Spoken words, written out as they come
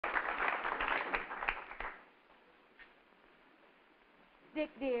Dick,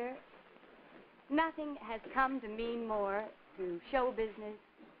 dear, nothing has come to mean more to show business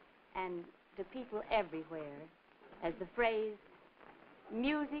and to people everywhere as the phrase,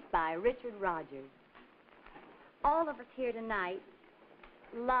 music by Richard Rodgers. All of us here tonight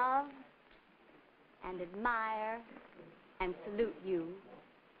love and admire and salute you,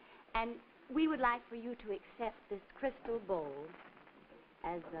 and we would like for you to accept this crystal bowl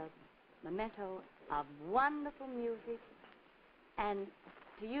as a memento of wonderful music and,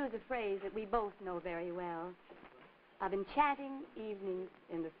 to use a phrase that we both know very well, of enchanting evenings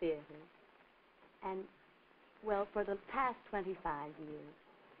in the theater. And, well, for the past 25 years.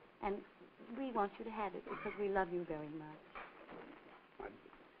 And we want you to have it because we love you very much. I'd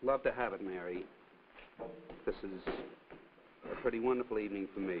love to have it, Mary. This is a pretty wonderful evening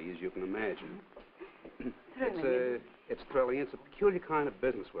for me, as you can imagine. It's thrilling. It's a peculiar kind of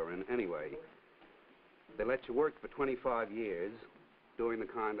business we're in, anyway. They let you work for 25 years doing the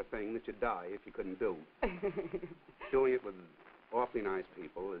kind of thing that you'd die if you couldn't do. Doing it with awfully nice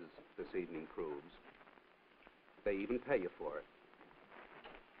people, as this evening proves. They even pay you for it.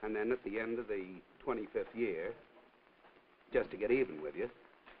 And then at the end of the 25th year, just to get even with you,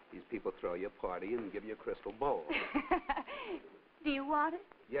 these people throw you a party and give you a crystal bowl. Do you want it?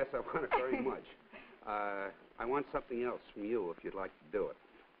 Yes, I want it very much. I want something else from you if you'd like to do it.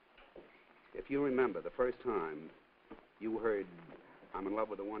 If you remember the first time you heard I'm in love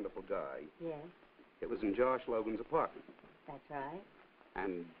with a wonderful guy. Yes. It was in Josh Logan's apartment. That's right.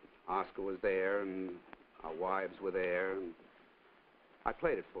 And Oscar was there, and our wives were there, and I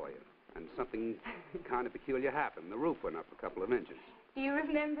played it for you. And something kind of peculiar happened. The roof went up a couple of inches. Do you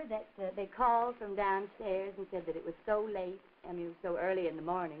remember that they called from downstairs and said that it was so late, I mean, it was so early in the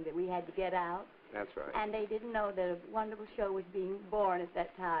morning that we had to get out? That's right. And they didn't know that a wonderful show was being born at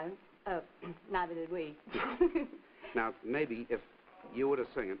that time. Neither did we. Now, maybe if you were to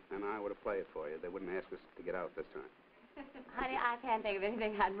sing it and I were to play it for you, they wouldn't ask us to get out this time. Honey, I can't think of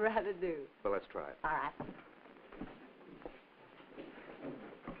anything I'd rather do. Well, let's try it. All right.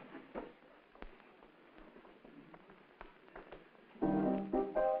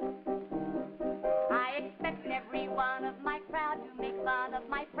 I expect every one of my crowd to make fun of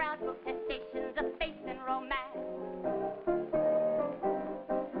my proud protestations of faith and romance.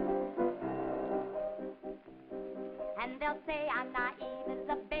 And they'll say I'm naive as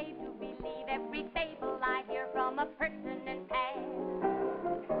a babe to believe every fable I hear from a person in past.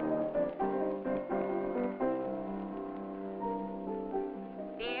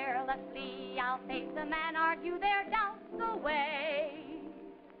 Fearlessly I'll face them and argue their doubts away.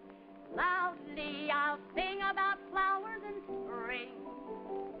 Loudly I'll sing about flowers in spring.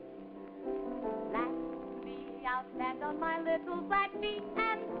 Lastly I'll stand on my little flat feet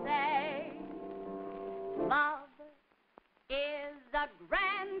and say, love is a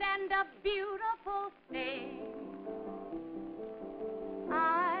grand and a beautiful thing.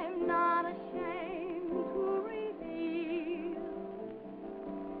 I'm not ashamed to reveal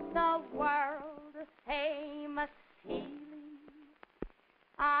the world's famous feeling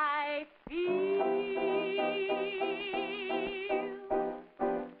I feel.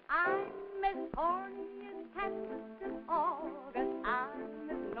 I'm as horny as Kansas in August. I'm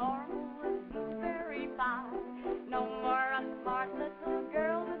as normal as blueberry pie. No more a smart little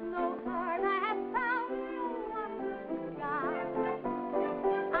girl with no heart. I have found no other guy.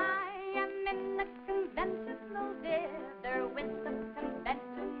 I am in the conventional dither with the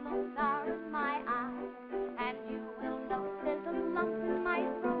conventional star in my eye. And you will note there's a lump in my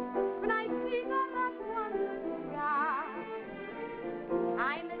throat when I see that wonderful guy.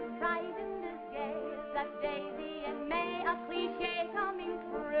 I'm as bright and as gay as a daisy in May, a cliche coming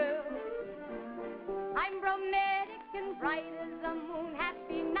true. I'm romantic and bright